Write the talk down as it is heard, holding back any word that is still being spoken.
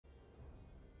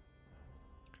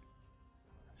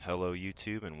Hello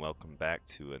YouTube and welcome back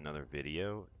to another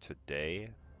video. Today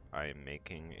I am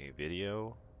making a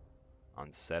video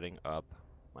on setting up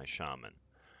my shaman.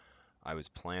 I was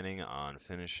planning on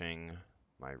finishing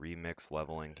my remix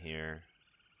leveling here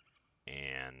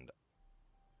and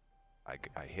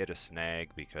I hit a snag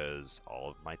because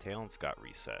all of my talents got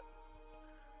reset.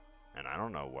 And I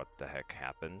don't know what the heck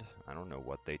happened. I don't know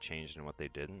what they changed and what they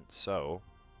didn't. So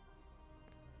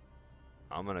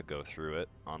I'm gonna go through it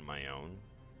on my own,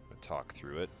 talk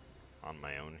through it on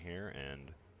my own here,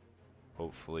 and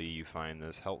hopefully you find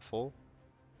this helpful,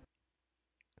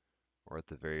 or at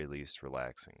the very least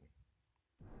relaxing.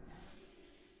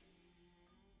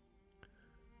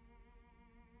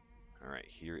 Alright,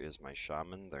 here is my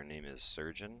shaman. Their name is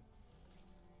Surgeon.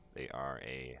 They are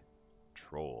a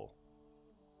troll.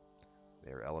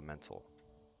 They are elemental.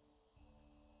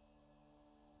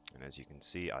 And as you can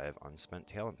see, I have unspent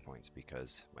talent points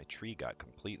because my tree got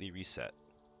completely reset.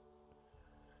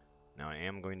 Now I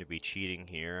am going to be cheating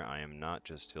here. I am not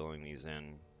just filling these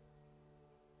in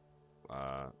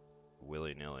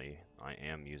willy-nilly. I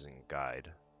am using a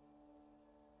guide.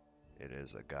 It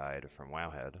is a guide from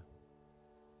Wowhead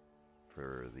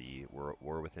for the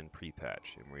War Within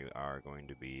pre-patch, and we are going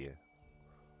to be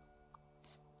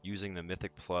using the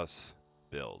Mythic Plus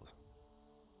build.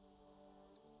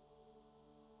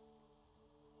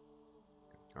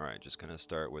 Alright, just going to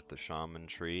start with the Shaman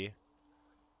tree.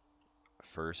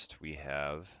 First we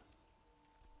have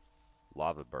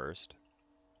Lava Burst.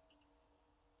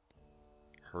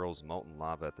 Hurls molten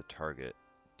lava at the target,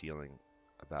 dealing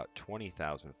about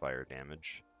 20,000 fire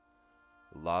damage.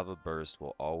 Lava Burst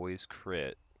will always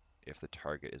crit if the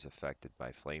target is affected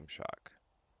by Flame Shock.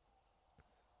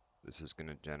 This is going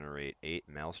to generate 8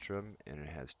 Maelstrom, and it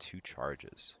has 2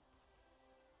 charges.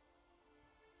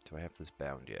 Do I have this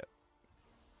bound yet?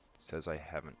 It says I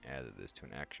haven't added this to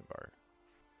an action bar.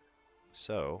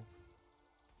 So,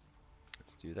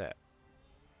 let's do that.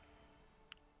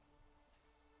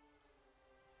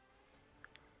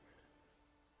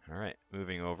 Alright,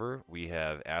 moving over, we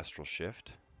have Astral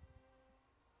Shift.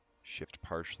 Shift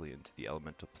partially into the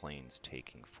elemental planes,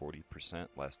 taking 40%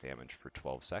 less damage for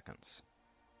 12 seconds.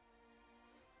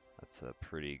 That's a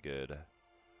pretty good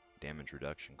damage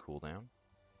reduction cooldown.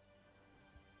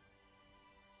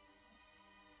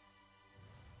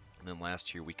 And then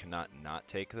last here, we cannot not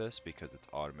take this because it's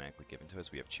automatically given to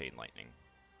us. We have Chain Lightning.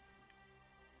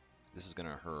 This is going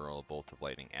to hurl a bolt of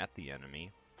lightning at the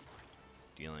enemy,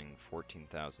 dealing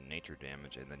 14,000 nature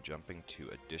damage, and then jumping to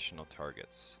additional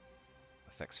targets.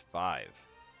 Affects 5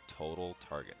 total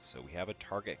targets. So we have a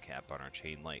target cap on our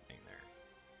Chain Lightning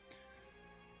there.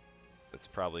 That's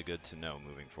probably good to know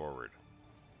moving forward.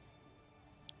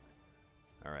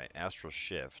 Alright, Astral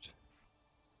Shift.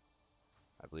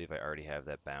 I believe I already have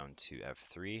that bound to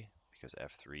F3 because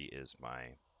F3 is my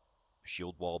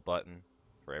shield wall button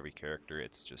for every character.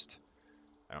 It's just,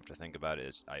 I don't have to think about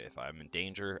it. If I'm in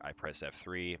danger, I press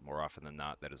F3. More often than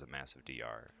not, that is a massive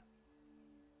DR.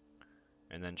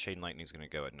 And then Chain Lightning is going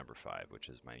to go at number 5, which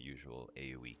is my usual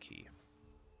AoE key.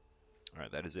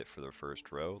 Alright, that is it for the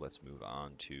first row. Let's move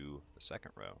on to the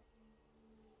second row.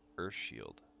 Earth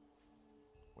Shield,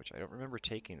 which I don't remember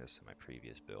taking this in my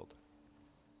previous build.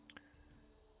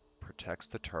 Protects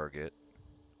the target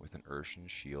with an Urshan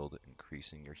shield,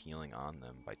 increasing your healing on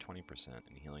them by 20%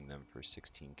 and healing them for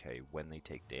 16k when they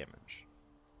take damage.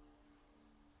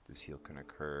 This heal can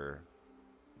occur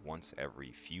once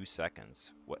every few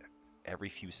seconds. What? Every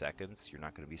few seconds? You're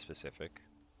not going to be specific.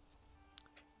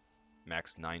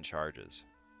 Max 9 charges.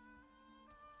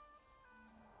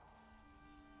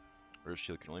 Earth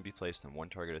Shield can only be placed on one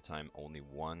target at a time. Only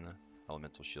one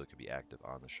elemental shield can be active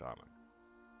on the shaman.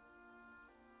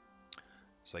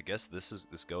 So I guess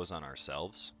this goes on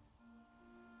ourselves,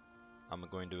 I'm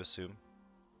going to assume.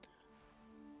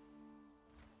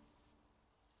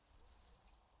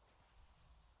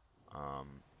 I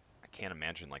can't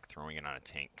imagine like throwing it on a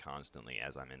tank constantly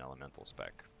as I'm in elemental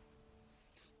spec.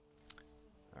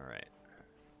 Alright.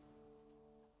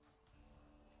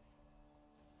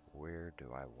 Where do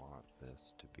I want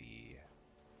this to be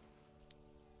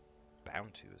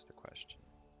bound to is the question.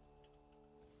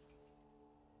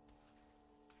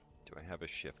 Do I have a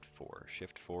Shift 4?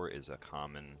 Shift 4 is a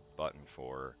common button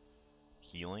for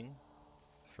healing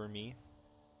for me.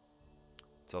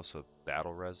 It's also a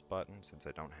battle res button. Since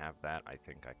I don't have that, I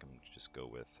think I can just go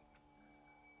with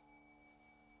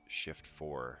Shift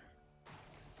 4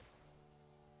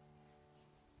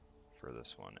 for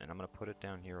this one. And I'm going to put it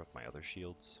down here with my other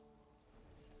shields.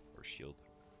 Or shield.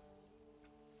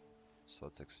 So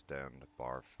let's extend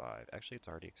bar 5. Actually, it's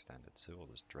already extended, so we'll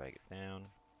just drag it down.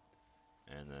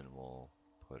 And then we'll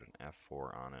put an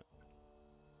F4 on it.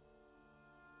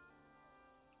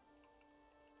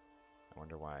 I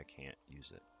wonder why I can't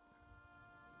use it.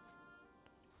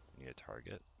 Need a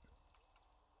target.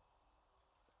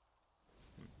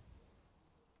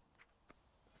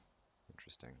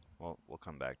 Interesting. Well, we'll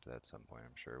come back to that at some point,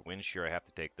 I'm sure. Wind shear, I have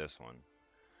to take this one.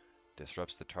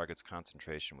 Disrupts the target's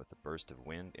concentration with a burst of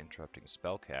wind, interrupting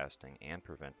spell casting and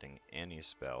preventing any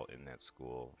spell in that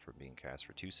school from being cast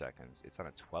for 2 seconds. It's on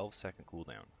a 12-second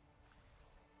cooldown.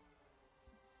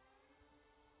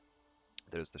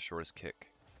 That is the shortest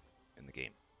kick in the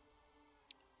game.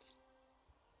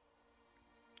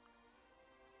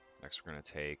 Next, we're going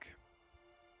to take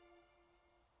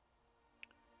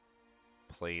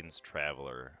Plains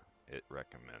Traveler, it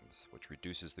recommends, which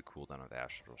reduces the cooldown of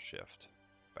Astral Shift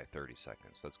by 30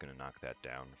 seconds. That's going to knock that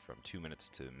down from 2 minutes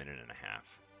to a minute and a half.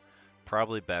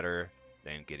 Probably better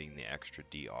than getting the extra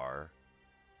DR.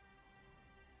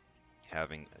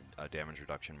 Having a damage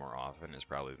reduction more often is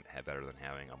probably better than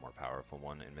having a more powerful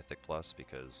one in Mythic Plus,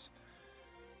 because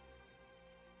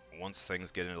once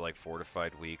things get into like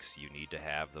fortified weeks, you need to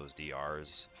have those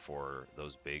DRs for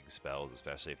those big spells,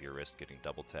 especially if you risk getting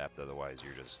double tapped, otherwise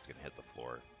you're just going to hit the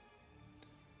floor.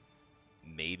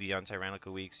 Maybe on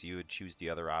Tyrannical weeks you would choose the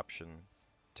other option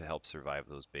to help survive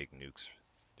those big nukes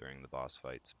during the boss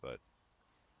fights, but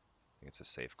I think it's a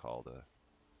safe call to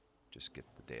just get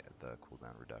the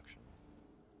cooldown reduction.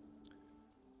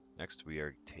 Next we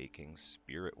are taking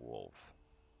Spirit Wolf.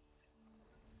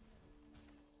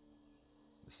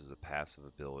 This is a passive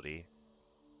ability.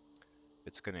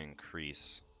 It's going to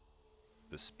increase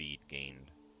the speed gained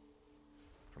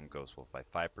from Ghost Wolf by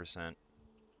 5%,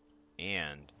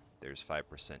 and there's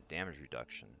 5% damage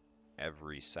reduction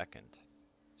every second,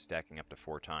 stacking up to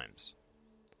 4 times.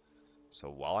 So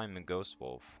while I'm in Ghost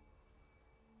Wolf,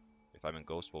 if I'm in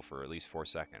Ghost Wolf for at least 4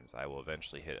 seconds, I will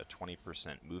eventually hit a 20%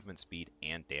 movement speed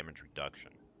and damage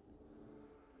reduction.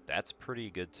 That's pretty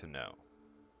good to know.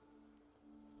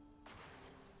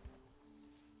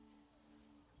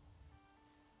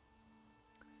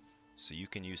 So you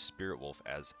can use Spirit Wolf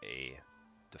as a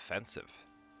defensive.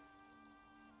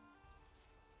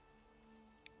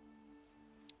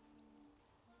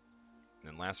 And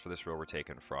then last for this row, we're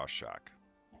taking Frost Shock.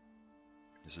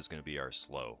 This is going to be our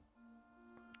slow.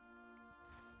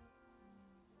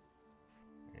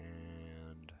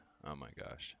 And oh my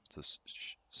gosh,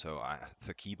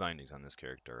 the key bindings on this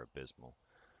character are abysmal.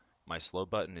 My slow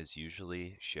button is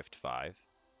usually Shift 5,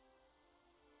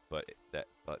 but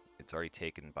it's already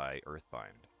taken by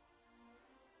Earthbind.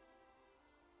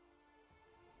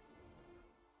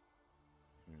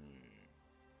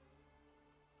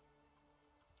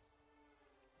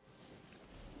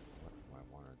 What do I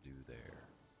want to do there?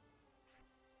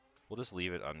 We'll just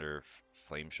leave it under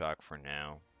Flame Shock for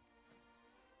now,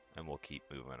 and we'll keep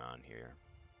moving on here.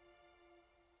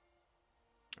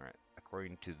 Alright,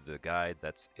 according to the guide,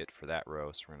 that's it for that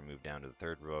row, so we're going to move down to the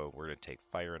third row. We're going to take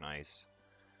Fire and Ice.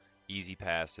 Easy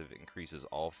passive, increases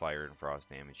all fire and frost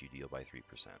damage you deal by 3%.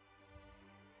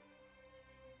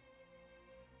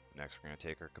 Next, we're going to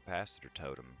take our Capacitor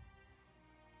Totem.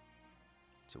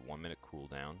 It's a 1-minute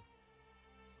cooldown.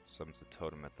 Summons the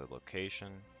totem at the location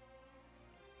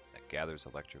that gathers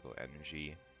electrical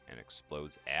energy and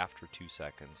explodes after 2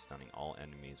 seconds, stunning all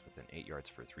enemies within 8 yards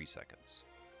for 3 seconds.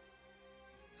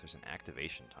 So there's an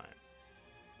activation time.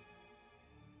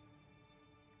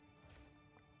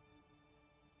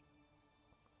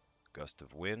 Gust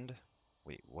of Wind.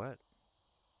 Wait, what?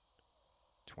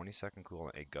 20-second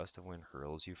cooldown. A gust of wind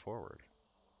hurls you forward.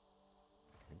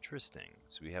 Interesting.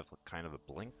 So we have kind of a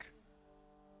blink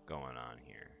going on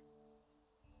here.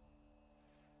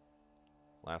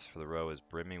 Last for the row is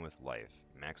Brimming with Life.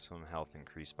 Maximum health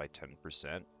increased by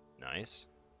 10%. Nice.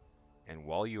 And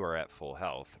while you are at full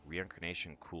health,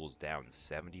 reincarnation cools down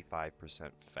 75%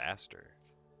 faster.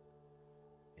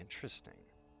 Interesting.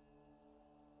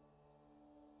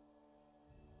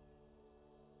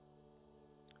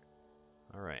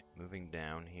 Alright, moving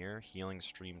down here. Healing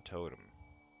Stream Totem.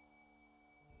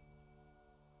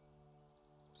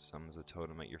 Summons a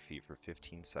totem at your feet for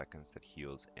 15 seconds that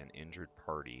heals an injured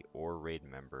party or raid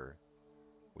member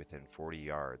within 40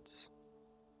 yards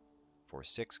for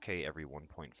 6k every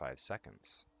 1.5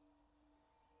 seconds.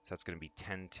 So that's going to be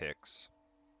 10 ticks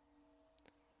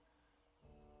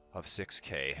of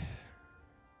 6k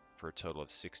for a total of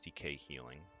 60k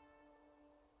healing.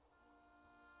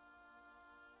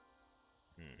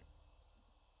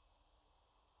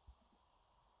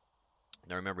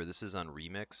 Now remember, this is on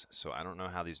Remix, so I don't know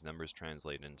how these numbers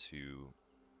translate into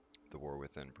the War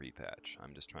Within pre-patch.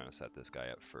 I'm just trying to set this guy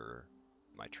up for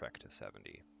my trek to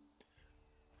 70.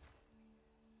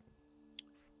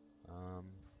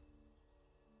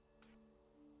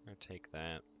 take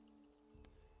that.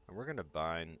 And we're gonna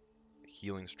bind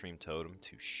Healing Stream Totem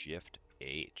to Shift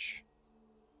H,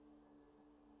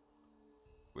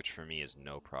 which for me is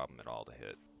no problem at all to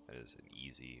hit. That is an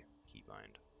easy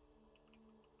keybind.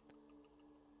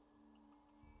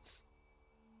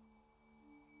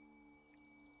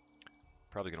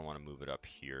 Probably gonna want to move it up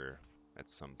here at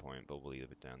some point, but we'll leave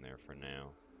it down there for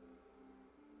now.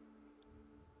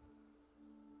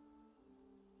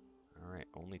 Alright,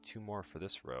 only 2 more for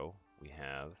this row. We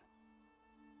have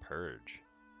Purge.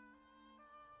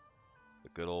 The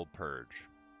good old Purge.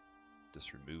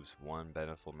 This removes 1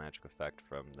 beneficial magic effect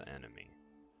from the enemy.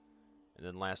 And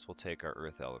then last we'll take our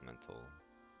Earth Elemental.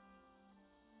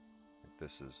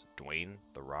 This is Dwayne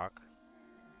the Rock.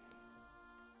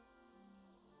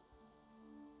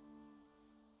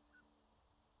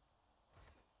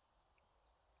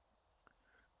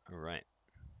 Alright.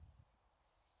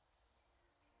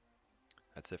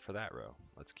 That's it for that row.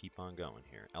 Let's keep on going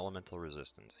here. Elemental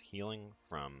Resistance. Healing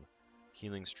from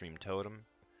Healing Stream Totem.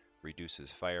 Reduces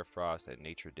Fire Frost and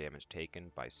nature damage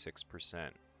taken by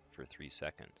 6% for 3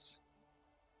 seconds.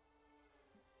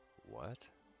 What?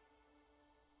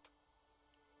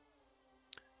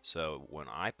 So when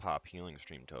I pop Healing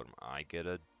Stream Totem, I get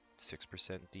a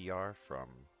 6% DR from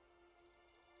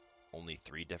only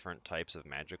 3 different types of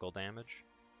magical damage?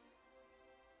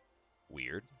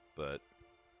 Weird, but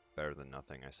better than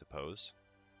nothing, I suppose.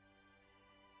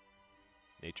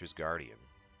 Nature's Guardian.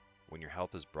 When your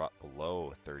health is brought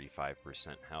below 35%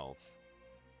 health,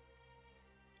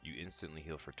 you instantly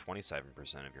heal for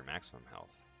 27% of your maximum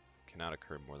health. Cannot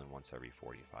occur more than once every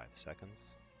 45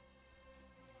 seconds.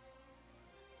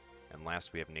 And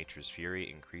last we have Nature's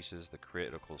Fury. Increases the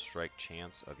critical strike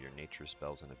chance of your nature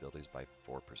spells and abilities by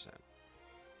 4%.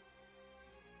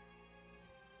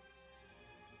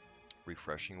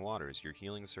 Refreshing Waters. Your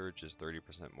healing surge is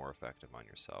 30% more effective on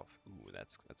yourself. Ooh,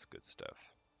 that's good stuff.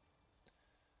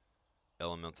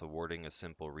 Elemental Warding. A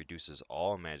simple reduces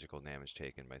all magical damage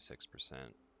taken by 6%.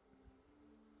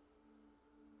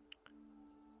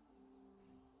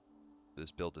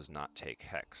 This build does not take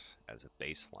Hex as a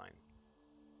baseline.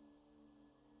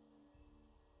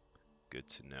 Good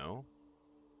to know.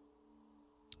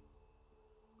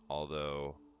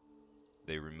 Although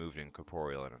they removed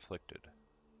Incorporeal and Afflicted.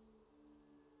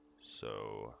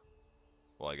 So,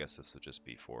 well, I guess this would just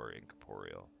be for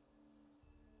Incorporeal.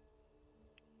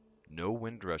 No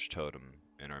Windrush Totem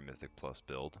in our Mythic Plus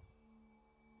build.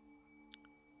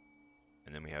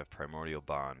 And then we have Primordial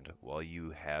Bond. While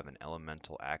you have an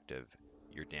elemental active,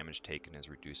 your damage taken is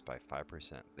reduced by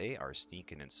 5%. They are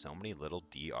sneaking in so many little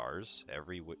DRs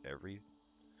every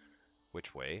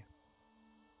which way.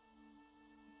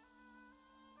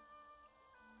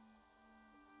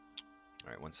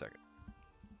 Alright, 1 second.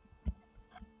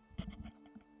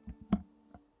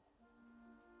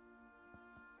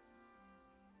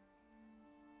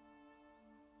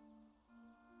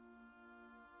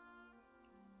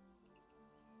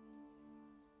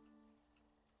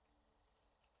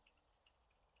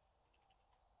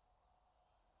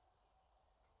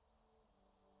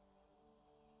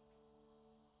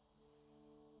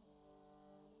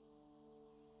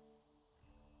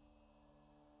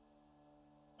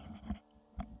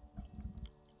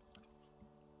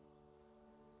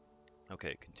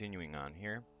 Okay, continuing on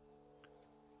here.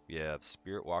 We have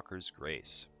Spirit Walker's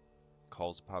Grace.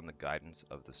 Calls upon the guidance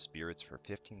of the spirits for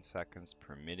 15 seconds,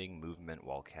 permitting movement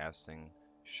while casting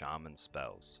shaman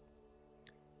spells.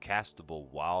 Castable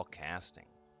while casting.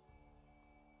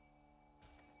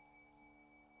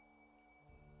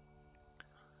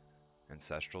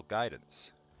 Ancestral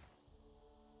Guidance.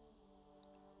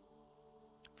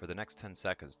 For the next 10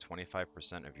 seconds,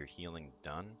 25% of your healing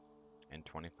done and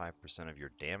 25% of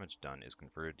your damage done is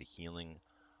converted to healing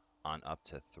on up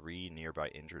to 3 nearby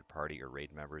injured party or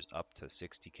raid members, up to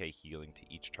 60k healing to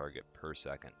each target per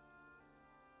second.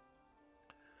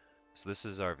 So this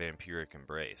is our Vampiric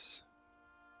Embrace,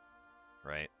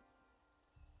 right?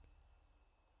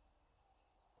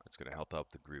 It's going to help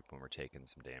out the group when we're taking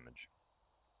some damage.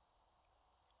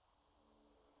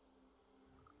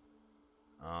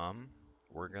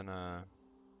 We're gonna...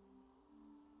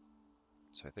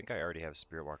 So I think I already have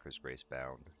Spirit Walker's Grace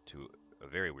bound to a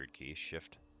very weird key,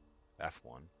 Shift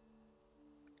F1.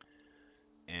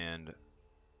 And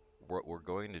what we're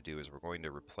going to do is we're going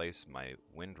to replace my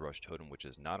Windrush Totem, which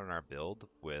is not in our build,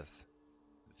 with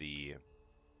the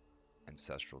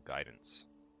Ancestral Guidance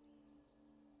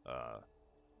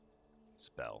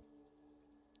spell.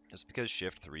 Just because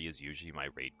Shift 3 is usually my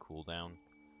raid cooldown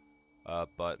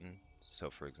button.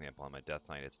 So for example, on my Death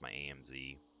Knight, it's my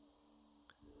AMZ.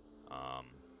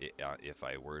 If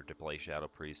I were to play Shadow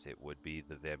Priest, it would be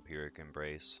the Vampiric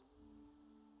Embrace.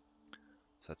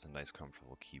 So that's a nice,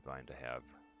 comfortable keybind to have.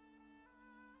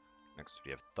 Next,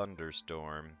 we have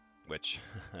Thunderstorm, which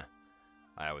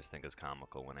I always think is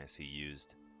comical when I see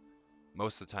used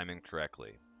most of the time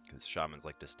incorrectly, because shamans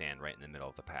like to stand right in the middle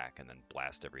of the pack and then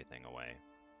blast everything away.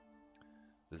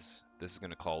 This is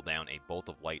going to call down a bolt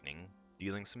of lightning,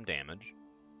 dealing some damage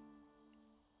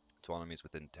to enemies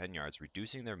within 10 yards,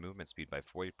 reducing their movement speed by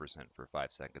 40% for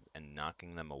 5 seconds and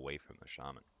knocking them away from the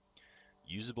shaman.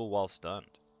 Usable while stunned.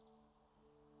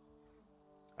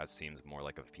 That seems more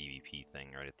like a PvP thing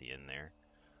right at the end there.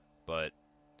 But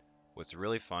what's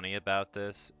really funny about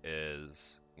this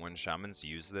is when shamans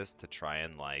use this to try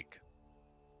and like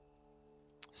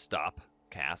stop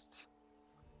casts,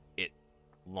 it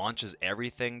launches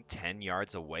everything 10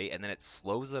 yards away and then it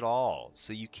slows it all.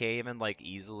 So you can't even like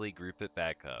easily group it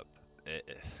back up.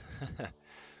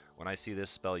 When I see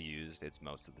this spell used, it's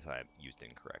most of the time used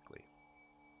incorrectly.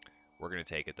 We're going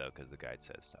to take it though because the guide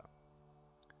says so.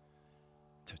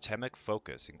 Totemic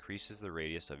Focus increases the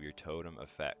radius of your totem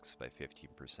effects by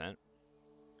 15%.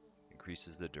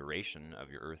 Increases the duration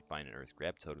of your Earthbind and Earth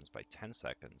Grab totems by 10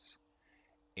 seconds.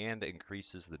 And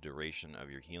increases the duration of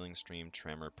your Healing Stream,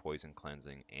 Tremor, Poison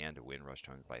Cleansing, and Wind Rush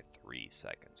totems by 3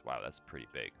 seconds. Wow, that's pretty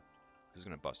big. This is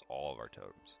going to bust all of our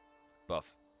totems. Buff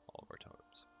all of our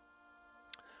totems.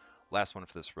 Last one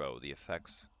for this row. The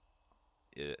effects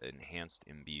Enhanced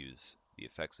Imbues. The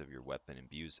effects of your weapon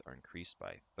imbues are increased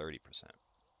by 30%.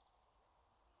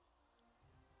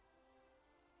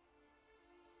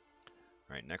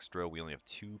 Alright, next row we only have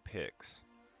 2 picks.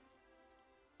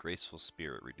 Graceful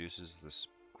Spirit reduces the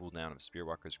cooldown of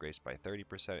Spearwalker's Grace by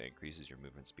 30%, increases your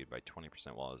movement speed by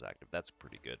 20% while it is active. That's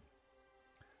pretty good.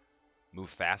 Move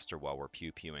faster while we're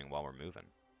pew-pewing while we're moving.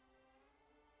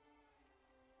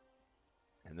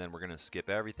 And then we're going to skip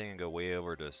everything and go way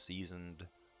over to Seasoned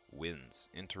Winds.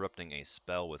 Interrupting a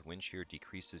spell with Wind Shear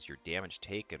decreases your damage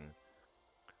taken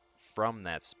from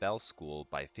that spell school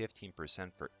by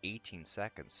 15% for 18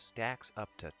 seconds. Stacks up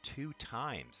to 2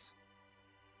 times.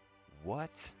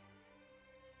 What?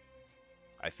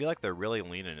 I feel like they're really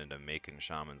leaning into making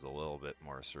shamans a little bit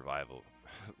more survival.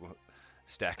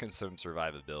 Stacking some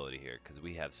survivability here, because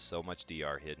we have so much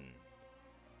DR hidden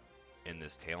in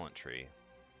this talent tree.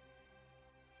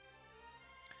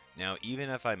 Now, even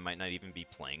if I might not even be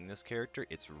playing this character,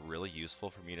 it's really useful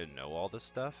for me to know all this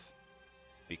stuff,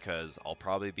 because I'll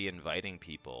probably be inviting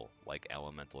people like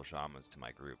elemental shamans to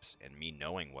my groups, and me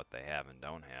knowing what they have and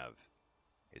don't have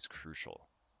is crucial.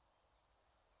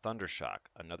 Thundershock,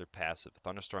 another passive.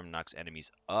 Thunderstorm knocks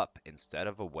enemies up instead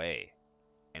of away,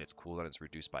 and its cooldown is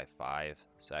reduced by 5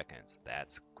 seconds.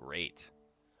 That's great.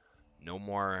 No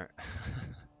more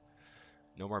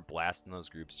no more blasting those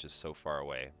groups just so far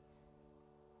away.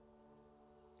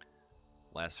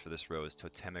 Last for this row is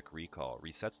Totemic Recall.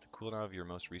 Resets the cooldown of your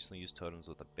most recently used totems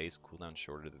with a base cooldown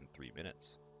shorter than 3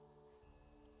 minutes.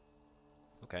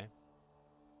 Okay.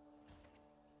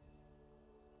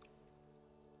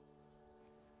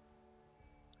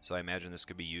 So I imagine this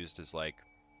could be used as like,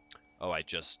 oh, I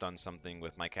just stunned something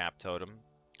with my cap totem.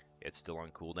 It's still on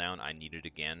cooldown. I need it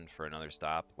again for another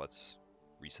stop. Let's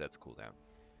reset its cooldown.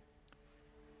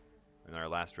 In our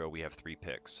last row, we have 3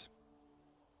 picks.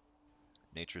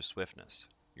 Nature's Swiftness.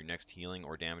 Your next healing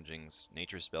or damaging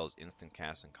nature spell is instant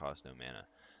cast and costs no mana.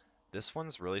 This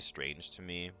one's really strange to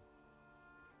me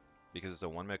because it's a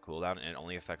 1-minute cooldown and it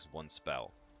only affects 1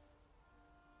 spell.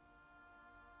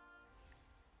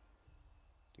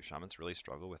 Do shamans really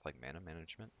struggle with like mana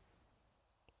management?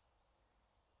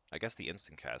 I guess the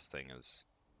instant cast thing is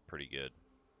pretty good.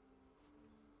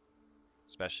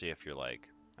 Especially if you're like,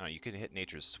 I don't know, you can hit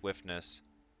Nature's Swiftness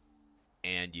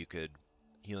and you could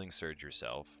Healing Surge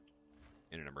yourself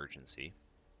in an emergency.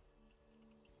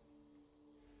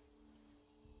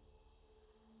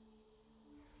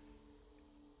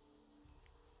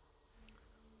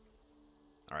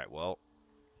 Alright, well,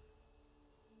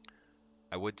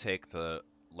 I would take the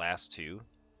last 2,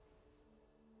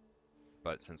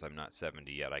 but since I'm not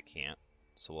 70 yet, I can't.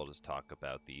 So we'll just talk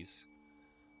about these.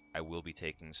 I will be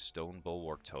taking Stone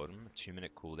Bulwark Totem,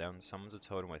 2-minute cooldown, summons a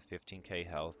totem with 15k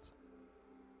health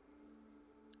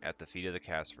at the feet of the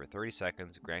caster for 30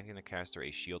 seconds, granting the caster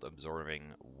a shield absorbing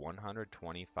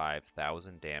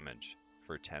 125,000 damage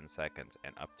for 10 seconds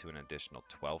and up to an additional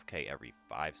 12k every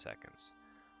 5 seconds.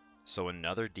 So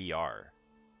another DR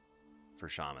for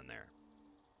Shaman there.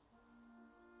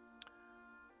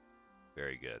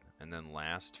 Very good. And then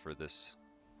last for the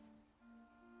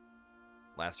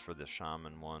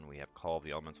Shaman one, we have Call of the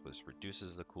Elements, which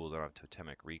reduces the cooldown of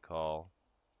Totemic Recall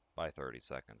by 30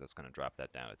 seconds. That's going to drop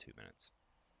that down to 2 minutes.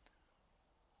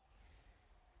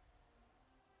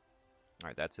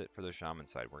 Alright, that's it for the shaman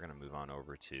side. We're going to move on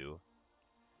over to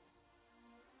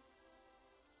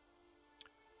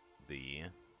the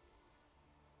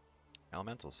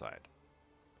elemental side.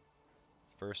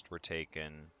 First, we're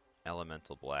taking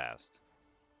Elemental Blast.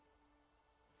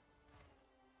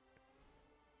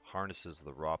 Harnesses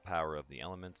the raw power of the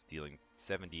elements, dealing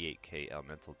 78k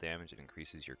elemental damage. It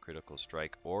increases your critical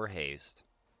strike or haste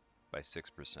by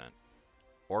 6%,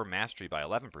 or mastery by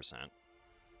 11%.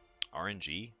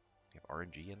 RNG? You have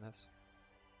RNG in this?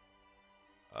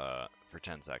 For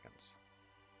 10 seconds.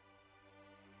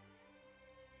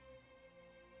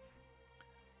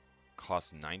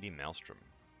 Costs 90 Maelstrom.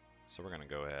 So we're going to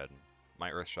go ahead.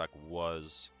 My Earthshock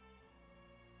was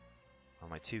on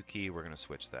my 2 key. We're going to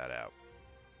switch that out.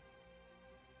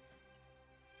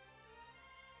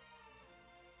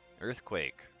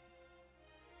 Earthquake.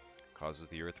 Causes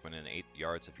the earth within 8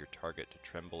 yards of your target to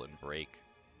tremble and break,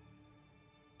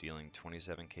 dealing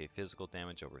 27k physical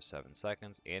damage over 7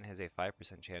 seconds, and has a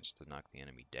 5% chance to knock the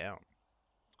enemy down.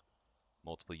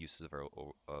 Multiple uses of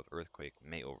Earthquake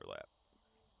may overlap.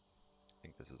 I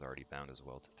think this is already bound as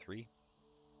well to 3.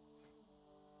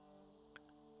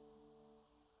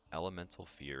 Elemental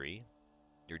Fury.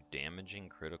 Your damaging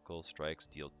critical strikes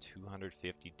deal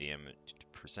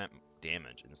 250%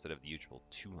 damage instead of the usual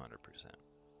 200%.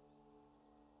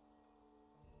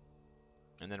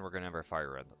 And then we're going to have our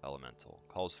Fire Elemental.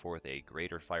 Calls forth a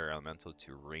greater Fire Elemental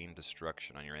to rain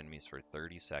destruction on your enemies for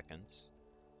 30 seconds.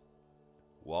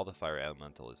 While the Fire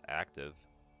Elemental is active,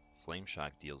 Flame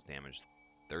Shock deals damage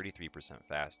 33%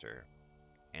 faster,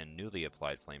 and newly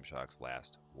applied Flame Shocks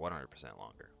last 100%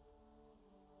 longer.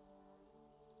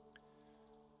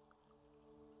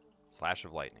 Flash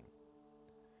of Lightning.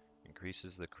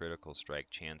 Increases the critical strike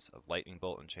chance of Lightning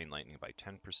Bolt and Chain Lightning by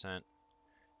 10%.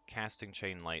 Casting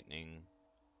Chain Lightning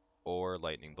or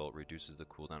Lightning Bolt reduces the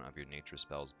cooldown of your nature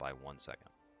spells by 1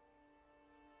 second.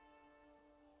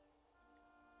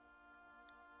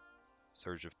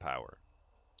 Surge of Power.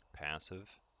 Passive.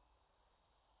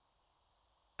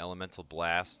 Elemental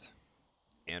Blast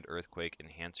and Earthquake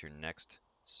enhance your next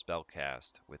spell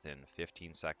cast within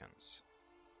 15 seconds.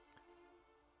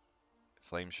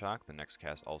 Flame Shock. The next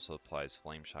cast also applies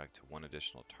Flame Shock to 1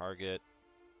 additional target.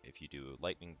 If you do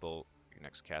Lightning Bolt, your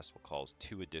next cast will cause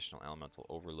 2 additional elemental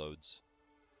overloads.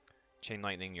 Chain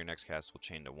Lightning, your next cast will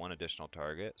chain to 1 additional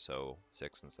target, so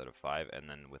 6 instead of 5, and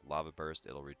then with Lava Burst,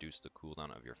 it'll reduce the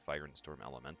cooldown of your Fire and Storm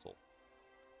Elemental.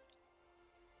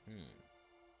 And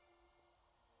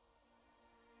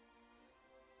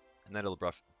then it'll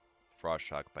buff Frost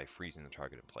Shock by freezing the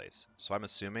target in place. So I'm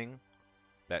assuming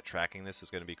that tracking this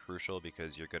is going to be crucial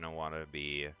because you're going to want to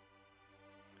be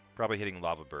probably hitting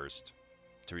Lava Burst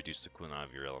to reduce the cooldown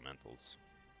of your elementals.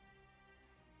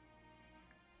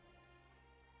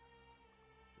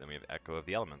 Then we have Echo of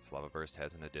the Elements. Lava Burst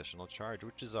has an additional charge,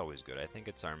 which is always good. I think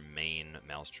it's our main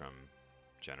Maelstrom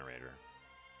generator,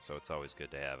 so it's always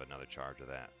good to have another charge of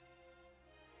that.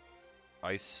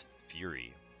 Ice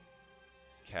Fury.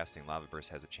 Casting Lava Burst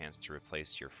has a chance to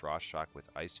replace your Frost Shock with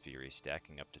Ice Fury,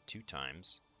 stacking up to 2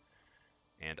 times.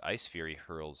 And Ice Fury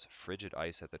hurls frigid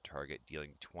ice at the target, dealing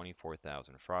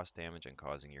 24,000 frost damage and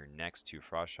causing your next 2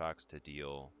 Frost Shocks to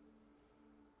deal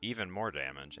even more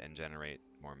damage and generate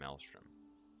more Maelstrom.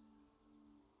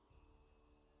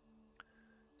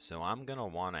 So I'm going to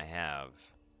want to have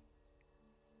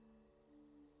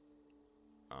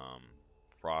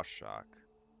Frost Shock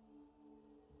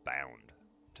bound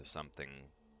to something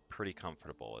pretty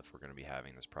comfortable if we're going to be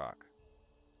having this proc.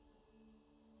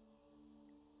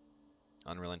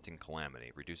 Unrelenting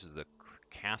Calamity reduces the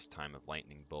cast time of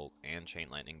Lightning Bolt and Chain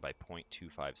Lightning by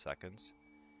 0.25 seconds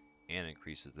and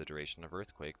increases the duration of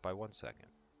Earthquake by 1 second.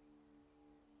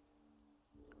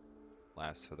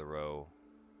 Last for the row,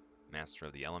 Master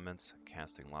of the Elements.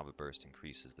 Casting Lava Burst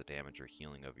increases the damage or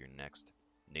healing of your next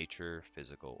Nature,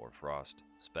 Physical, or Frost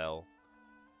spell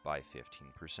by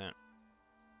 15%.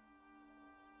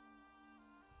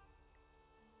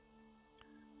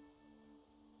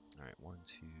 Alright, 1,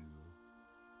 2...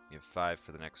 You have 5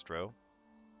 for the next row.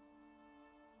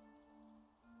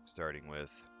 Starting with...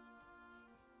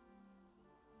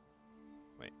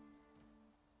 Wait.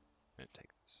 I'm going to take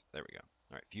this. There we go.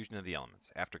 Alright, Fusion of the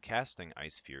Elements. After casting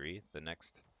Ice Fury, the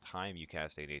next time you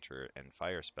cast a Nature and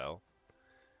Fire spell,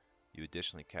 you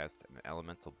additionally cast an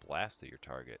Elemental Blast at your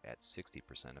target at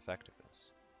 60%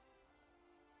 effectiveness.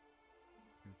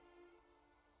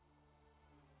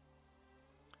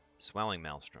 Swelling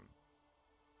Maelstrom.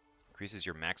 Increases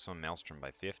your maximum Maelstrom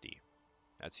by 50.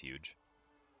 That's huge.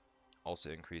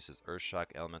 Also increases Earthshock,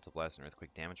 Elemental Blast, and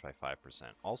Earthquake damage by 5%.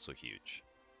 Also huge.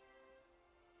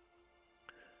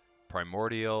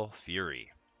 Primordial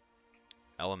Fury.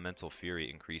 Elemental Fury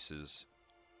increases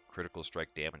critical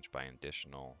strike damage by an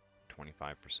additional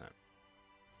 25%.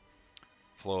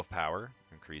 Flow of Power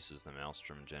increases the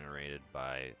maelstrom generated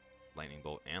by Lightning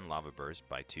Bolt and Lava Burst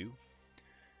by 2.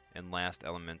 And last,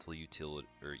 Elemental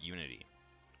Unity.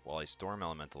 While a Storm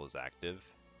Elemental is active,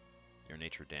 your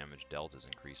nature damage dealt is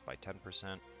increased by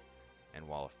 10%, and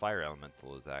while a Fire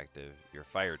Elemental is active, your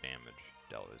fire damage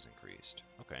dealt is increased.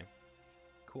 Okay,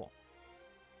 cool.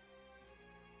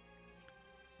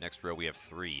 Next row we have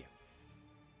 3.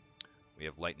 We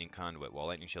have Lightning Conduit. While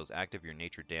Lightning Shield is active, your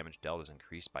nature damage dealt is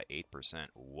increased by 8%.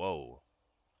 Whoa.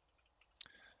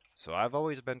 So I've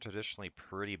always been traditionally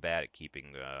pretty bad at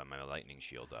keeping my Lightning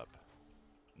Shield up.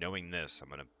 Knowing this, I'm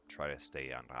going to try to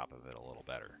stay on top of it a little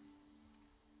better.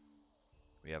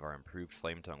 We have our improved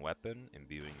Flame Tongue weapon.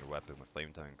 Imbuing your weapon with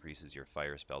Flame Tongue increases your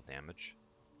fire spell damage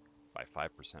by 5%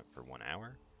 for 1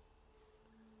 hour.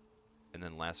 And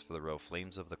then last for the row,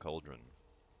 Flames of the Cauldron.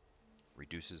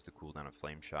 Reduces the cooldown of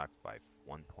Flame Shock by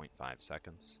 1.5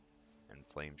 seconds, and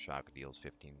Flame Shock deals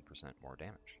 15% more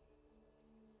damage.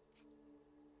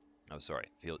 Oh,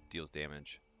 sorry, deals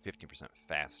damage 15%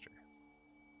 faster.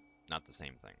 Not the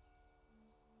same thing.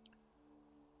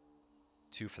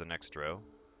 2 for the next row.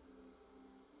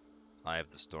 Eye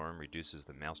of the Storm reduces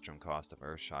the Maelstrom cost of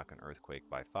Earth Shock and Earthquake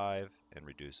by 5, and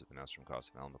reduces the Maelstrom cost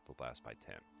of Elemental Blast by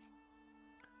 10.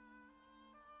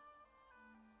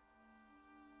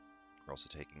 We're also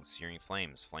taking Searing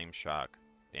Flames. Flame Shock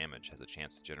damage has a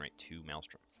chance to generate 2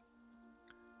 Maelstrom.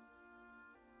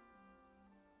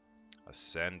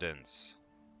 Ascendance.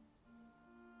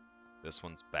 This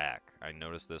one's back. I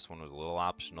noticed this one was a little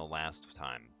optional last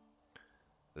time.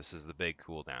 This is the big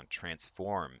cooldown.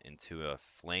 Transform into a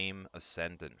Flame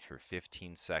Ascendant for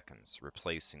 15 seconds,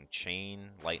 replacing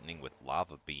Chain Lightning with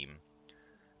Lava Beam,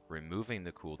 removing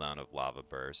the cooldown of Lava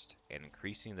Burst, and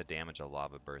increasing the damage of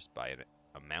Lava Burst by an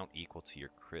amount equal to your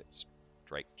crit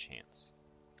strike chance.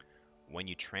 When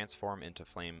you transform into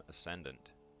Flame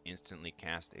Ascendant, instantly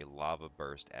cast a Lava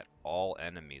Burst at all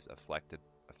enemies affected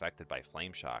by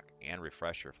Flame Shock, and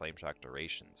refresh your Flame Shock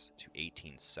durations to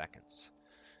 18 seconds.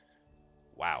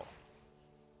 Wow.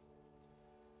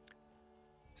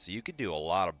 So you could do a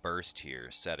lot of burst here,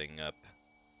 setting up,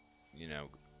 you know,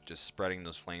 just spreading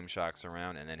those Flame Shocks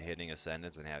around and then hitting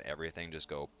Ascendants and have everything just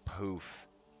go poof.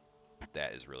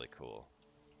 That is really cool.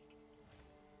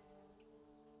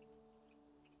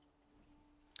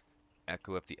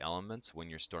 Echo of the Elements. When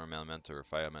your Storm Elemental or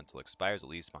Fire Elemental expires, it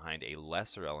leaves behind a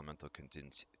lesser Elemental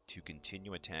to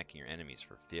continue attacking your enemies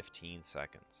for 15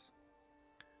 seconds.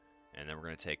 And then we're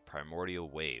going to take Primordial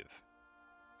Wave.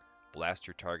 Blast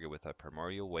your target with a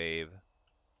Primordial Wave,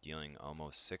 dealing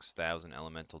almost 6,000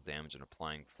 elemental damage and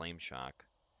applying Flame Shock.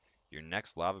 Your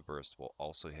next Lava Burst will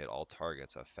also hit all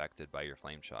targets affected by your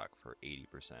Flame Shock for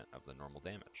 80% of the normal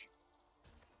damage.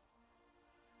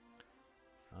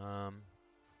 I'm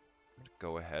going to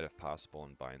go ahead, if possible,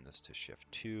 and bind this to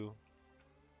Shift 2.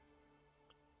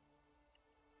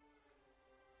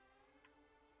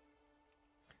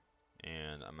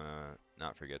 And I'm going to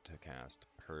not forget to cast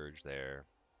Purge there.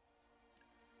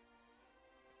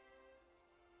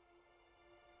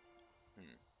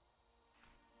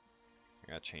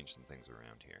 I gotta change some things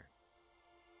around here.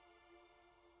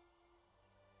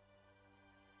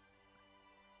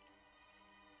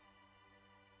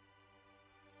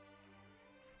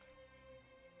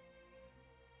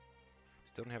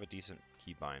 Still don't have a decent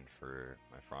keybind for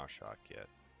my Frost Shock yet.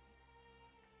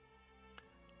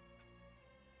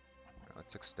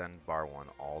 Let's extend bar 1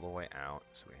 all the way out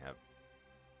so we have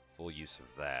full use of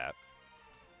that.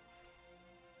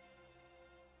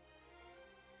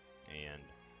 And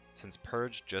since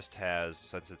Purge just has,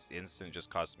 since it's instant, just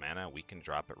costs mana, we can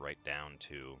drop it right down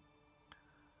to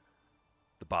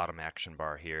the bottom action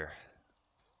bar here.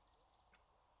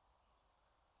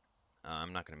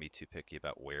 I'm not going to be too picky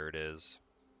about where it is.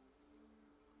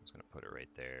 I'm just going to put it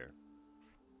right there.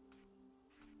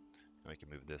 And we can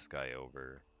move this guy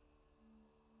over.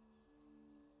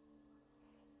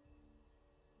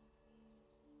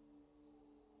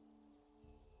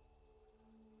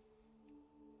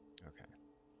 Okay.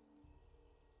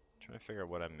 Trying to figure out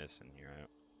what I'm missing here.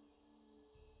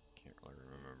 I can't really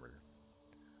remember.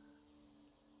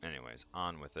 Anyways,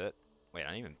 on with it. Wait, I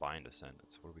didn't even bind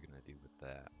Ascendants. What are we going to do with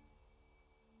that?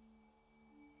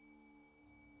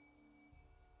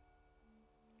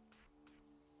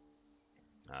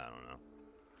 I don't know.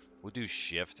 We'll do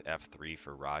Shift F3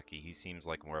 for Rocky. He seems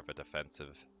like more of a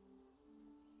defensive.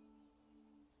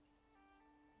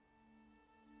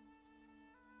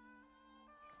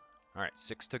 Alright,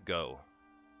 6 to go.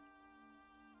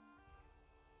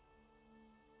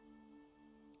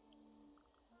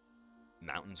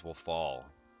 Mountains will fall.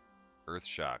 Earth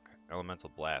Shock, Elemental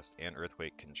Blast, and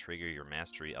Earthquake can trigger your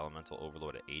Mastery Elemental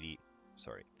Overload at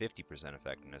 50%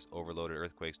 effectiveness. Overloaded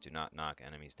Earthquakes do not knock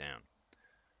enemies down.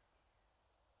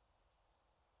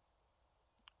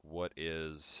 What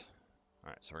is...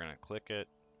 Alright, so we're going to click it.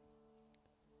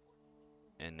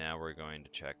 And now we're going to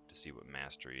check to see what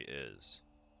Mastery is.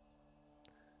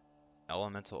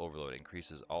 Elemental Overload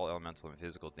increases all elemental and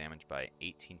physical damage by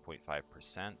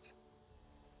 18.5%.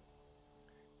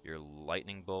 Your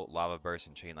Lightning Bolt, Lava Burst,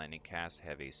 and Chain Lightning casts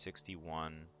have a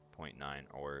 61.9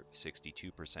 or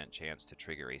 62% chance to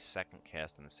trigger a second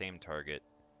cast on the same target,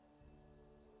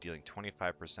 dealing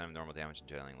 25% of normal damage and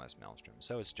dealing less Maelstrom.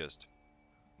 So it's just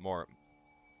more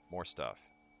stuff,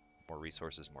 more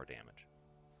resources, more damage.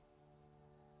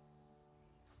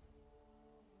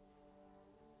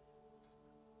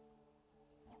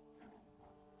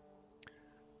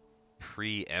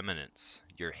 Preeminence.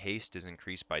 Your haste is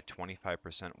increased by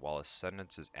 25% while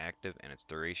Ascendance is active, and its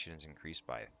duration is increased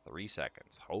by 3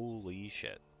 seconds. Holy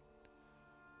shit.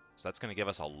 So that's going to give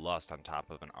us a Lust on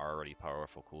top of an already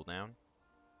powerful cooldown.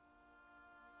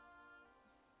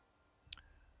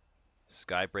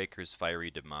 Skybreaker's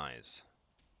Fiery Demise.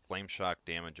 Flame Shock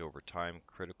damage over time,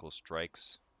 critical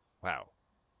strikes. Wow.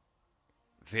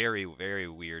 Very, very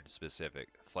weird specific.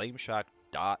 Flame Shock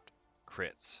dot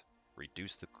crits.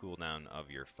 Reduce the cooldown of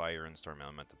your Fire and Storm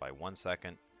Elemental by 1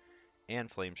 second,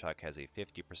 and Flame Shock has a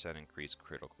 50% increased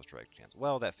critical strike chance.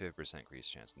 Well, that 50%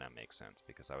 increased chance now makes sense,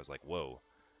 because I was like, whoa,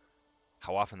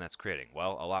 how often that's critting?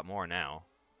 Well, a lot more now.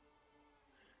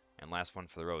 And last one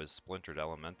for the row is Splintered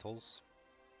Elementals.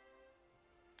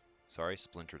 Sorry,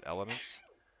 Splintered Elements.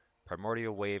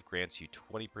 Primordial Wave grants you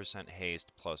 20% haste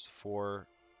plus 4%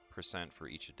 for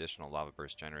each additional lava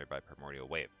burst generated by Primordial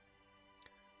Wave.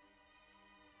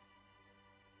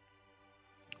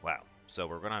 Wow. So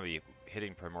we're going to be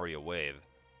hitting Primordial Wave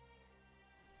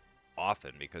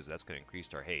often because that's going to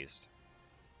increase our haste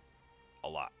a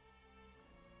lot.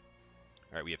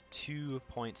 Alright, we have 2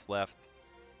 points left,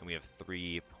 and we have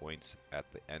 3 points at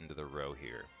the end of the row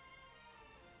here.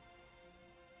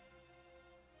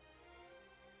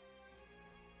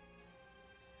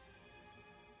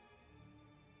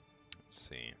 Let's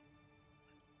see.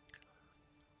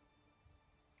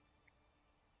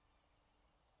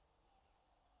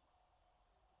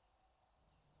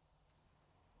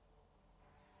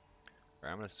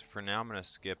 For now, I'm gonna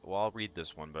skip. Well, I'll read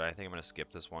this one, but I think I'm gonna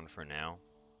skip this one for now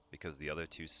because the other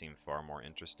two seem far more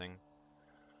interesting.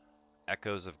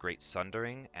 Echoes of Great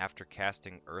Sundering. After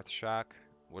casting Earthshock,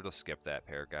 we'll just skip that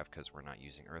paragraph because we're not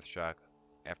using Earthshock.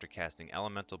 After casting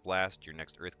Elemental Blast, your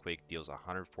next Earthquake deals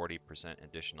 140%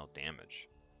 additional damage.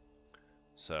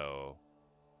 So,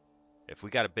 if we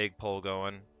got a big pull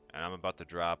going, and I'm about to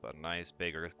drop a nice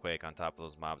big Earthquake on top of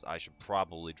those mobs, I should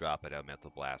probably drop an Elemental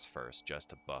Blast first, just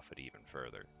to buff it even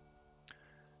further.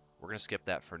 We're going to skip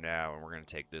that for now, and we're going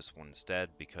to take this one instead,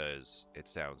 because it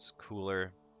sounds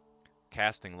cooler.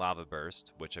 Casting Lava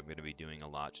Burst, which I'm going to be doing a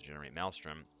lot to generate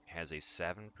Maelstrom, has a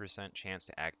 7% chance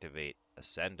to activate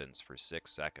Ascendance for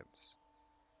 6 seconds.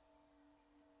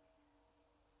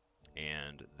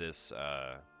 And this,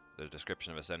 the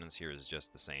description of Ascendance here is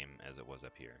just the same as it was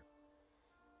up here.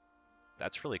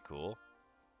 That's really cool.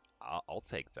 I'll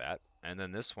take that. And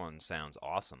then this one sounds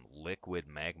awesome. Liquid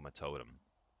Magma Totem.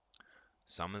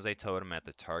 Summons a totem at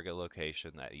the target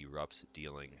location that erupts,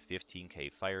 dealing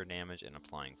 15k fire damage and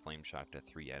applying Flame Shock to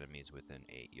 3 enemies within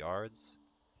 8 yards.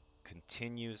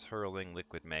 Continues hurling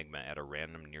liquid magma at a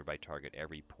random nearby target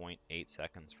every 0.8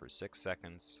 seconds for 6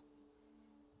 seconds,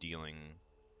 dealing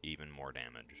even more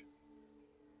damage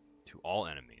to all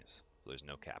enemies. So there's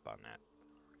no cap on that.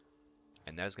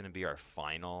 And that is going to be our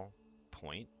final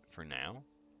point for now.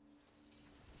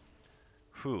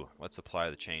 Whew, let's apply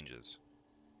the changes.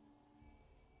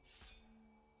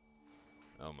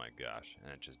 Oh my gosh,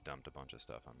 and it just dumped a bunch of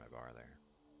stuff on my bar there.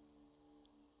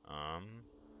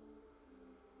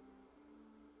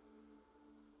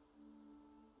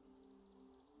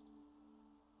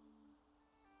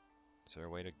 Is there a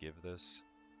way to give this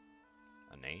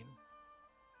a name?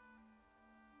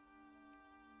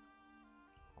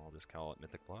 I'll just call it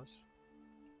Mythic Plus.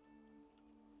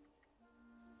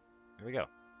 There we go.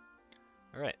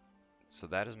 Alright, so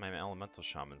that is my Elemental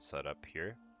Shaman setup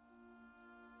here.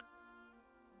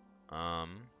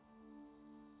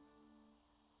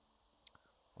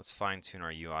 Let's fine-tune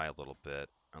our UI a little bit,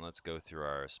 and let's go through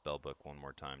our spellbook one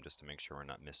more time just to make sure we're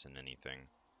not missing anything.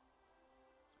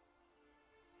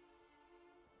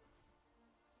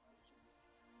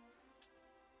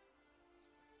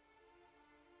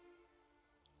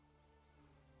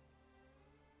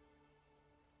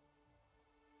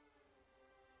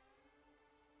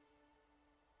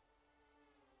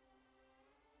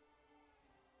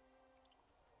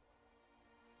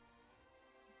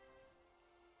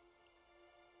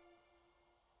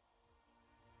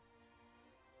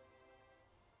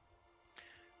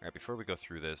 Alright, before we go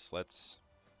through this, let's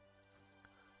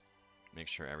make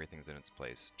sure everything's in its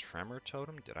place. Tremor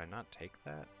Totem? Did I not take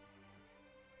that?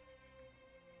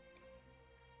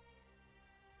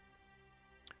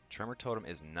 Tremor Totem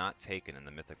is not taken in the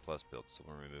Mythic Plus build, so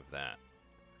we'll remove that.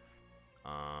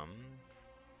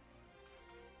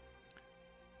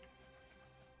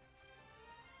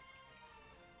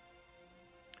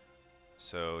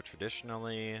 So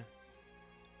traditionally,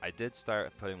 I did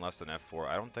start putting less than F4.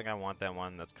 I don't think I want that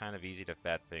one. That's kind of easy to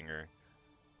fat finger,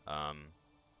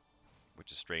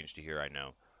 which is strange to hear, I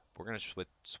know. We're going to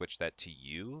switch that to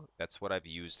U. That's what I've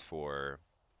used for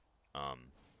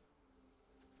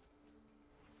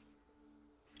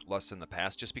Lust in the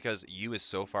past, just because U is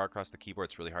so far across the keyboard,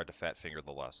 it's really hard to fat finger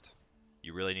the Lust.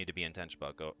 You really need to be intentional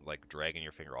about like dragging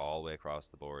your finger all the way across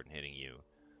the board and hitting U.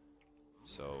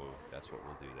 So that's what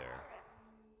we'll do there.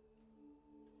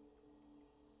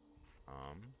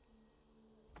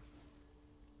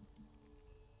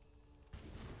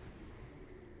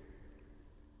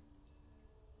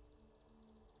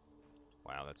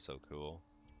 Wow, that's so cool.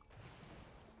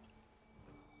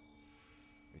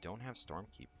 We don't have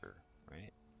Stormkeeper,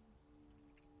 right?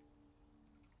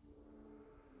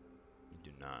 We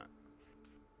do not.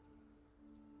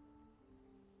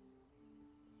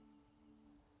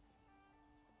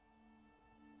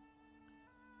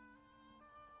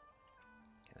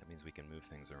 Okay, that means we can move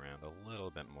things around a little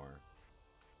bit more.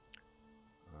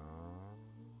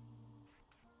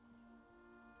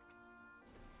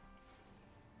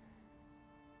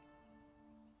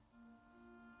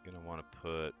 Gonna want to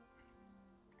put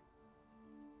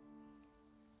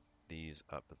these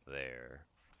up there.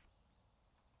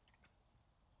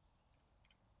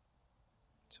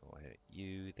 So we'll hit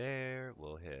U there.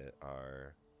 We'll hit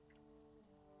our,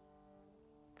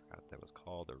 forgot what that was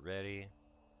called already.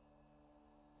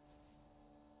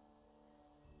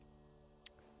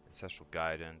 Ancestral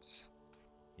Guidance,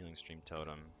 Healing Stream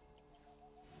Totem.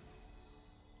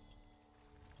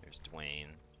 There's Dwayne.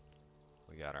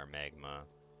 We got our Magma.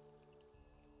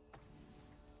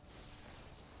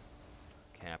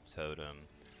 Cap Totem.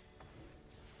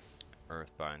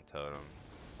 Earthbind Totem.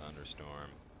 Thunderstorm.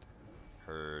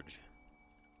 Purge.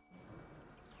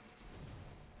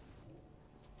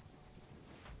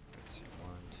 Let's see,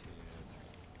 1, 2, 3.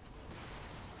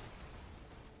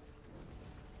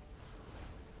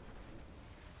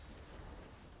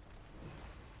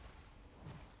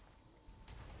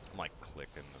 I'm like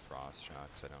clicking the Frost Shock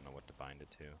because I don't know what to bind it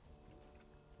to.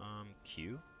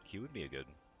 Q? Q would be a good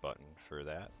button for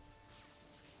that.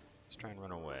 Let's try and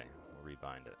run away. We'll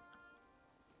rebind it.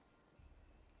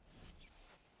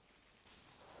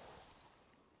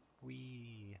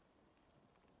 Whee!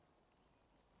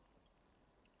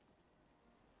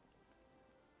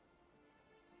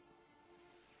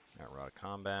 Got Rod of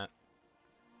Combat.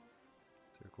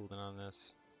 Is there a cooldown on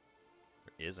this?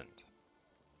 There isn't.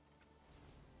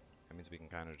 That means we can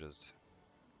kind of just...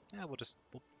 Yeah, we'll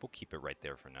keep it right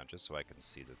there for now, just so I can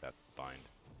see that that's bind.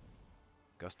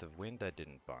 Gust of Wind I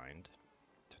didn't bind.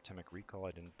 Totemic Recall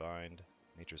I didn't bind.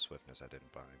 Nature Swiftness I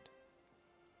didn't bind.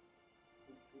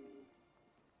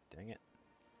 Dang it.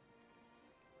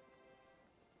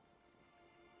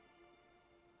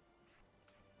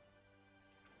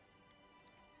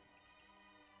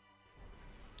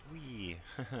 Whee!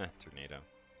 Tornado.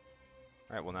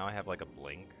 Alright, well now I have like a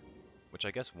blink, which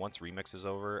I guess once Remix is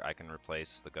over, I can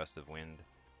replace the Gust of Wind,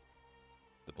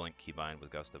 the blink keybind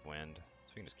with Gust of Wind.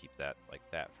 So we can just keep that like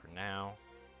that for now.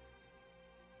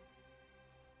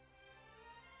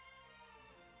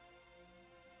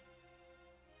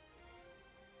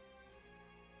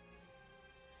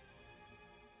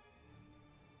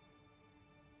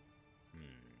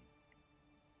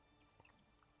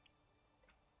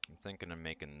 I'm thinking of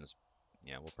making this,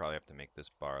 yeah, we'll probably have to make this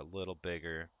bar a little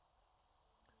bigger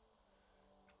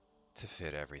to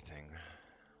fit everything.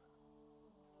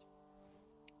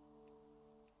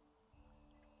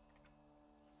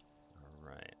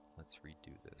 Alright, let's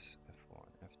redo this. F1,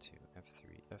 F2,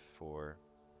 F3, F4.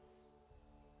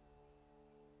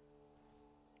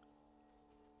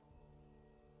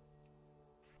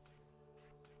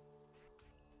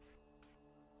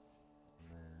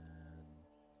 And then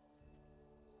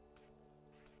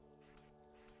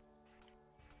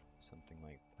something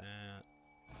like that.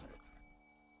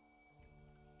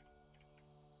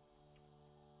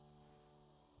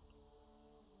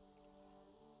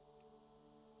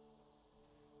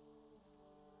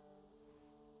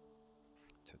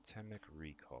 Totemic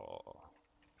Recall.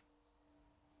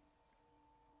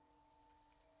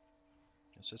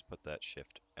 Let's just put that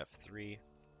Shift F3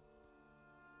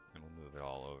 and we'll move it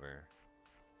all over.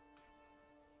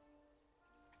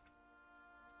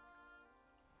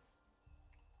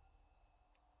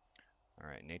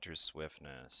 Alright, nature's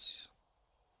swiftness.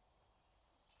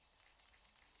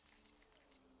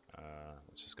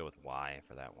 Let's just go with Y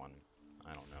for that one.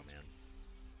 I don't know, man.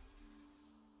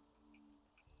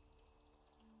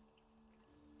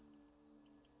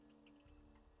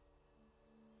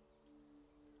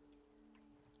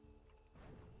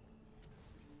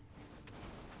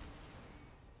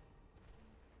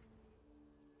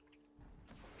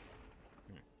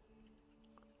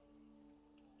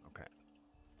 Okay.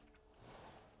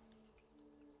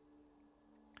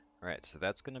 Alright, so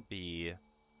that's gonna be...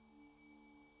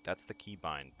 That's the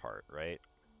keybind part, right?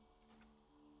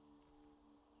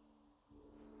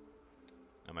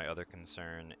 And my other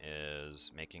concern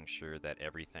is making sure that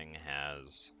everything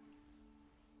has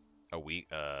a weak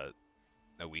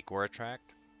aura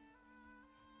tract.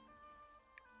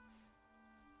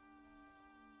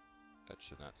 That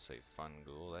should not say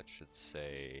Fungul, that should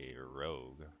say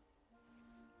Rogue.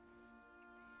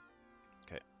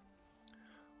 Okay,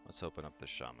 let's open up the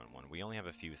Shaman one. We only have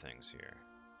a few things here.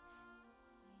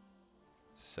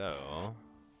 So,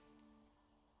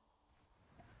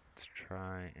 let's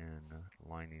try and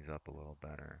line these up a little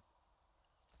better.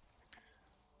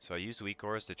 So I use weak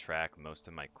auras to track most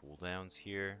of my cooldowns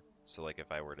here. So like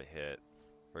if I were to hit,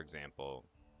 for example,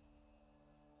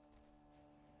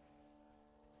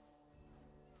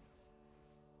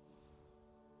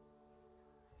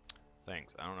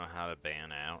 thanks, I don't know how to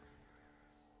ban out.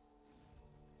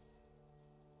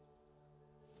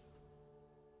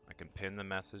 I can pin the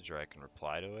message or I can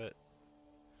reply to it.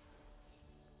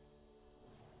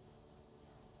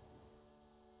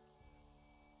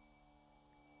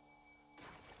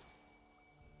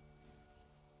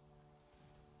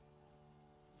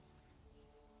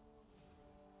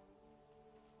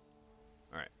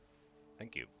 Alright,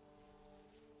 thank you.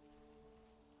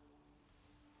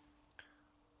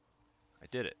 I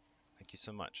did it. Thank you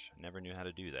so much. I never knew how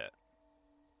to do that.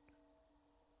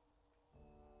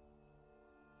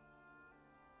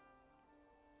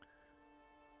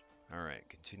 Alright,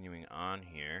 continuing on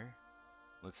here.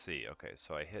 Let's see. Okay,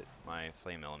 so I hit my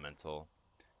Flame Elemental,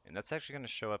 and that's actually going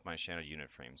to show up my Shattered Unit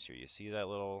frames here. You see that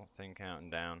little thing counting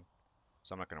down?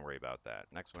 So I'm not going to worry about that.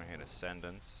 Next one, I hit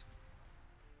Ascendance.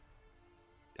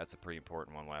 That's a pretty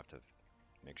important one. We'll have to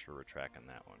make sure we're tracking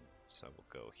that one. So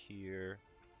we'll go here.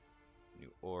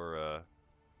 New Aura.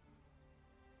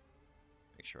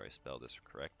 Make sure I spell this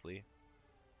correctly.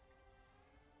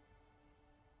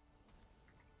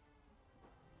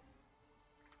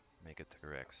 Make it the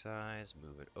correct size.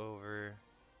 Move it over.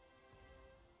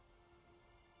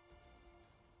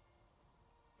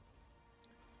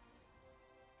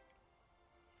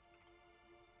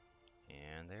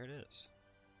 And there it is.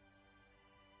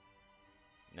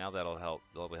 Now that'll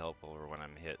be helpful for when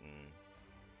I'm hitting,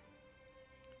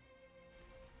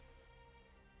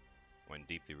 when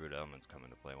deeply rooted elements come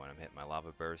into play. When I'm hitting my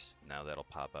lava burst, now that'll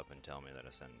pop up and tell me that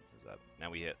Ascendance is up. Now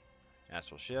we hit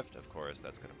Astral Shift, of course,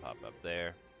 that's going to pop up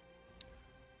there.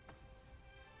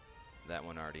 That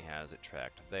one already has it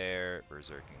tracked there.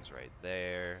 Berserking's right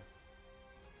there.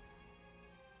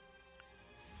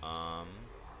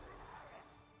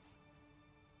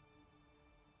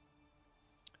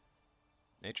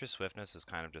 Nature's Swiftness is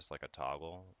kind of just like a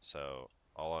toggle, so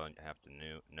all I have to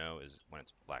know is when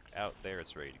it's blacked out there,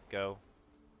 it's ready to go.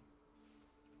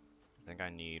 I think I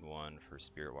need one for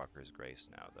Spirit Walker's Grace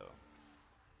now, though.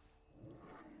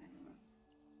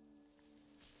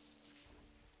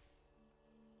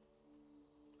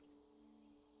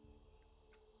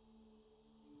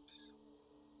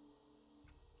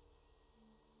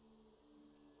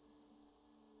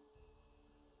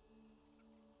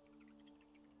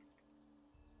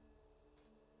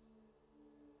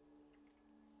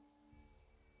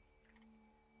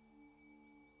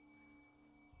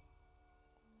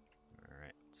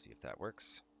 Alright, let's see if that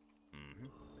works.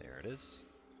 There it is.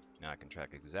 Now I can track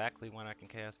exactly when I can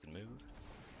cast and move.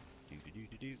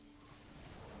 Do.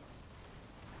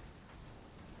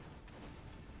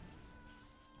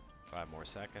 5 more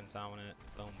seconds on it.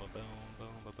 Boom, boom, boom, boom,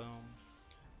 boom, boom.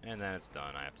 And then it's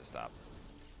done. I have to stop.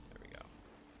 There we go.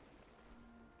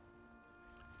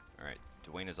 Alright,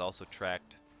 Dwayne is also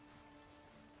tracked.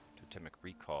 Totemic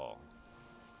Recall.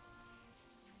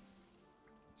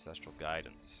 Ancestral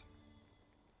Guidance.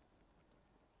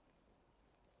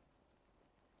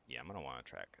 Yeah, I'm going to want to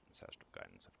track Ancestral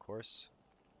Guidance, of course.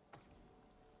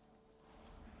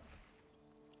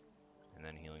 And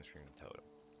then Healing Stream Totem.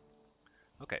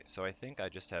 Okay, so I think I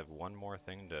just have one more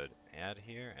thing to add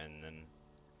here, and then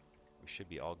we should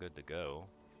be all good to go.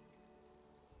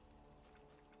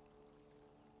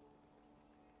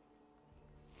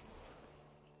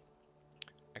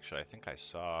 Actually, I think I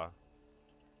saw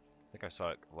think I saw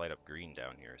it light up green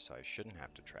down here, so I shouldn't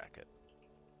have to track it.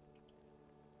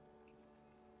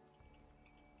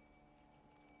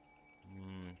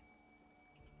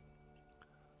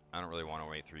 I don't really want to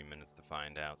wait 3 minutes to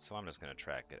find out, so I'm just going to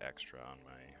track it extra on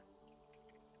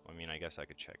my... I mean, I guess I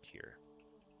could check here.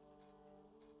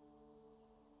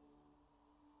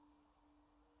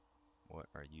 What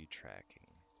are you tracking?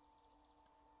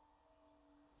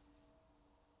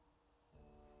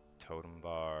 Totem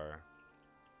bar.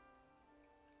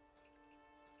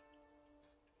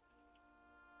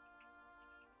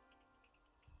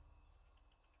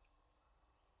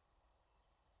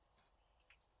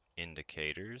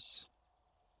 Indicators.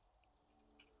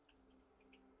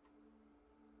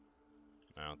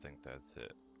 I don't think that's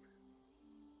it.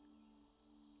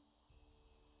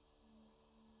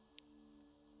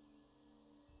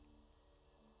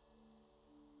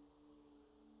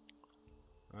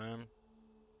 I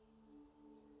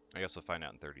guess we'll find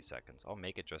out in 30 seconds. I'll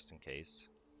make it just in case.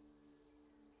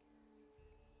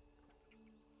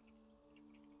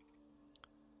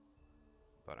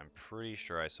 But I'm pretty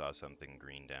sure I saw something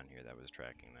green down here that was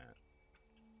tracking that.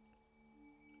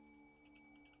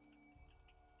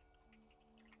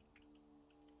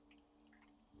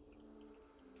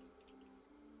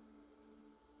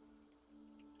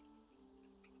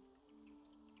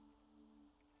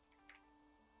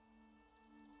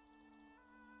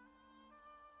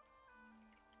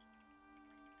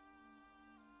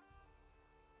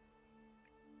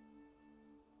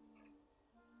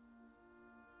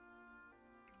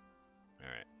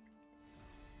 Alright.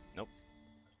 Nope.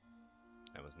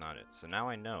 That was not it. So now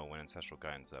I know when Ancestral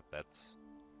Guidance up, that's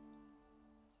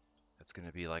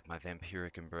gonna be like my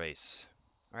vampiric embrace.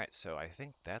 Alright, so I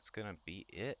think that's gonna be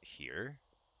it here.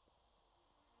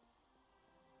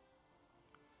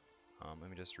 Let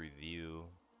me just review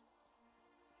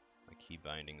my key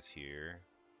bindings here.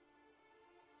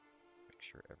 Make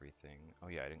sure everything... Oh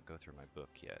yeah, I didn't go through my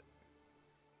book yet.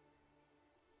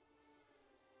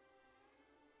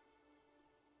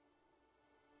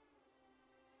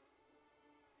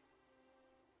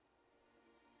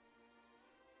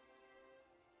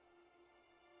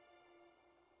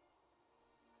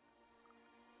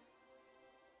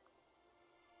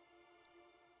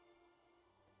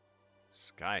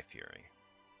 Sky Fury.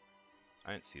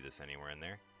 I didn't see this anywhere in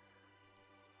there.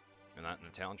 And not in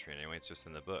the talent tree anyway, it's just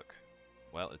in the book.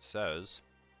 Well, it says,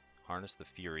 harness the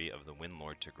fury of the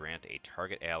Windlord to grant a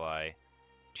target ally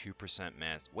 2%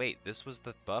 mass. Wait, this was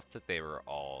the buff that that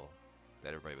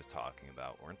everybody was talking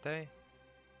about, weren't they?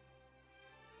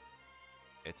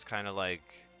 It's kind of like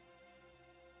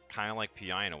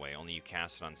PI in a way, only you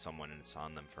cast it on someone and it's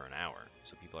on them for an hour.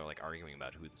 So people are like arguing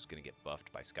about who's going to get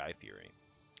buffed by Sky Fury.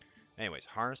 Anyways,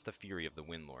 harness the fury of the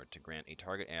Windlord to grant a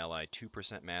target ally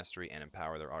 2% mastery and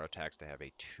empower their auto attacks to have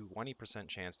a 20%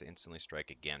 chance to instantly strike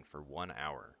again for 1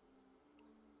 hour.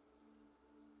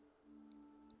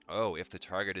 Oh, if the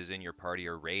target is in your party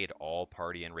or raid, all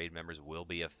party and raid members will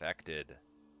be affected.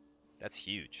 That's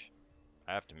huge.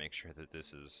 I have to make sure that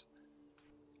this is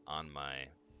on my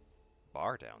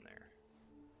bar down there.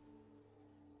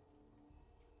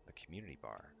 The community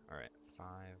bar. Alright, 5,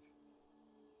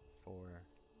 4.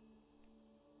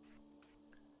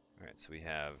 Alright, so we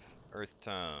have Earth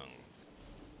Tongue.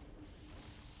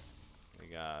 We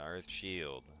got Earth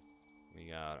Shield. We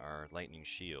got our Lightning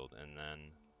Shield, and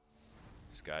then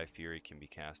Sky Fury can be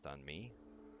cast on me.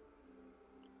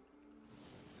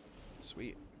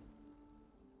 Sweet.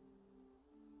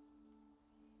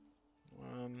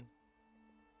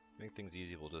 Make things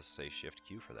easy, we'll just say Shift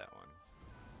Q for that one.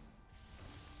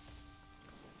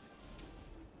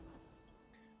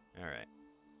 Alright.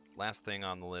 Last thing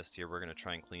on the list here, we're going to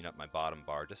try and clean up my bottom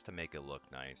bar just to make it look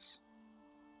nice.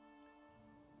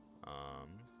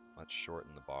 Let's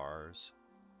shorten the bars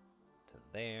to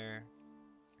there,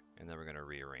 and then we're going to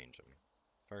rearrange them.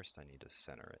 First, I need to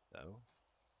center it, though.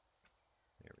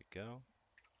 There we go.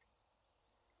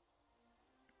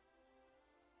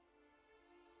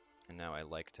 And now I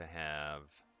like to have...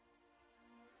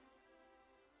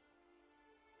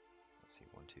 Let's see,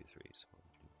 1, 2, 3. So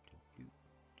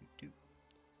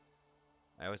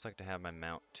I always like to have my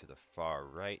mount to the far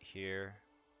right here.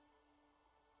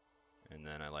 And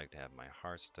then I like to have my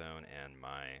Hearthstone and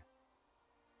my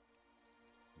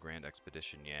Grand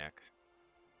Expedition Yak.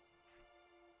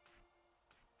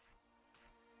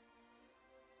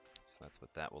 So that's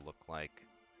what that will look like.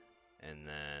 And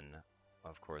then,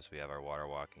 of course, we have our Water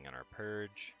Walking and our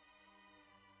Purge,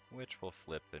 which will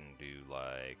flip and do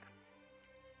like...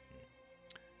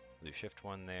 do Shift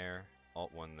 1 there,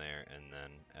 Alt 1 there, and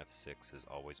then F6 is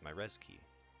always my res key.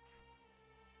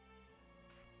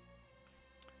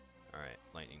 Alright,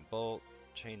 Lightning Bolt,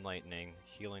 Chain Lightning,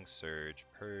 Healing Surge,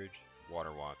 Purge,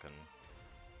 Water Walking,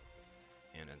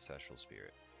 and Ancestral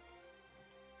Spirit.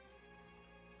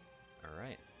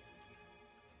 Alright.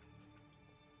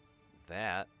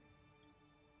 That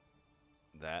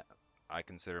I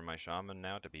consider my shaman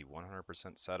now to be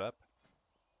 100% set up.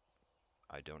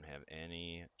 I don't have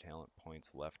any talent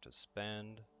points left to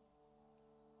spend.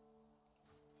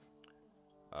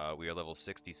 We are level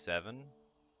 67.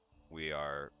 We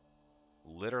are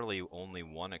literally only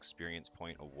one experience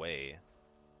point away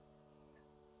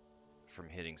from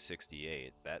hitting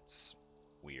 68. That's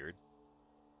weird.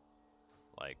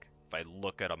 Like, if I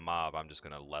look at a mob, I'm just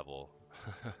gonna level.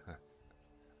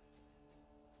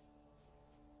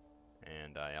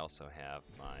 And I also have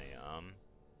my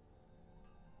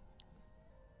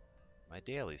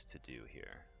dailies to do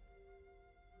here.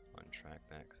 Untrack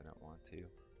that because I don't want to.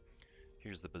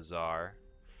 Here's the bazaar.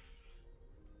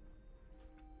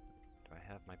 Do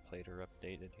I have my plater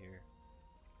updated here?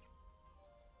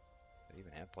 Do I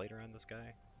even have plater on this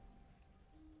guy?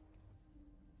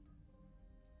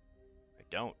 I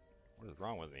don't. What is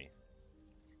wrong with me?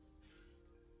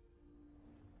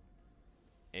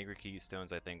 Angry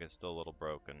Keystones I think is still a little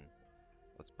broken.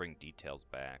 Let's bring details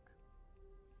back.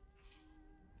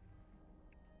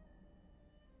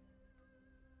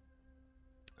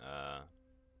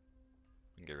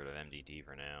 Get rid of MDT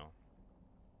for now.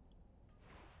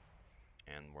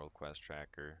 And World Quest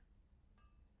Tracker.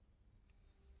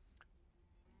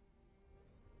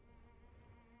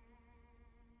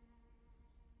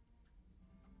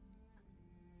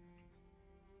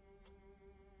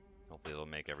 Hopefully it'll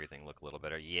make everything look a little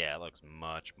better. Yeah, it looks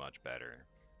much, much better.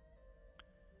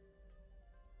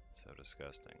 So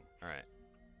disgusting. Alright.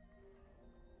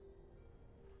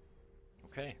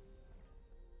 Okay.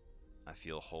 I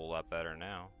feel a whole lot better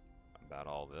now about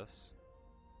all this.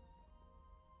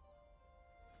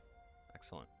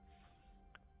 Excellent.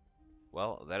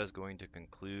 Well, that is going to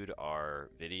conclude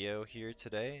our video here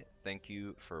today. Thank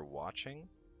you for watching.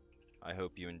 I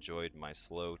hope you enjoyed my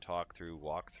slow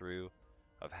walkthrough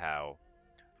of how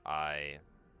I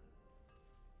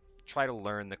try to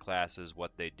learn the classes,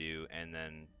 what they do, and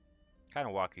then kind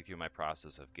of walk you through my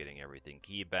process of getting everything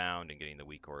keybound and getting the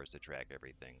weak cores to track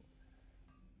everything.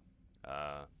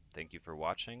 Thank you for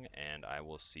watching, and I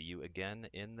will see you again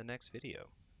in the next video.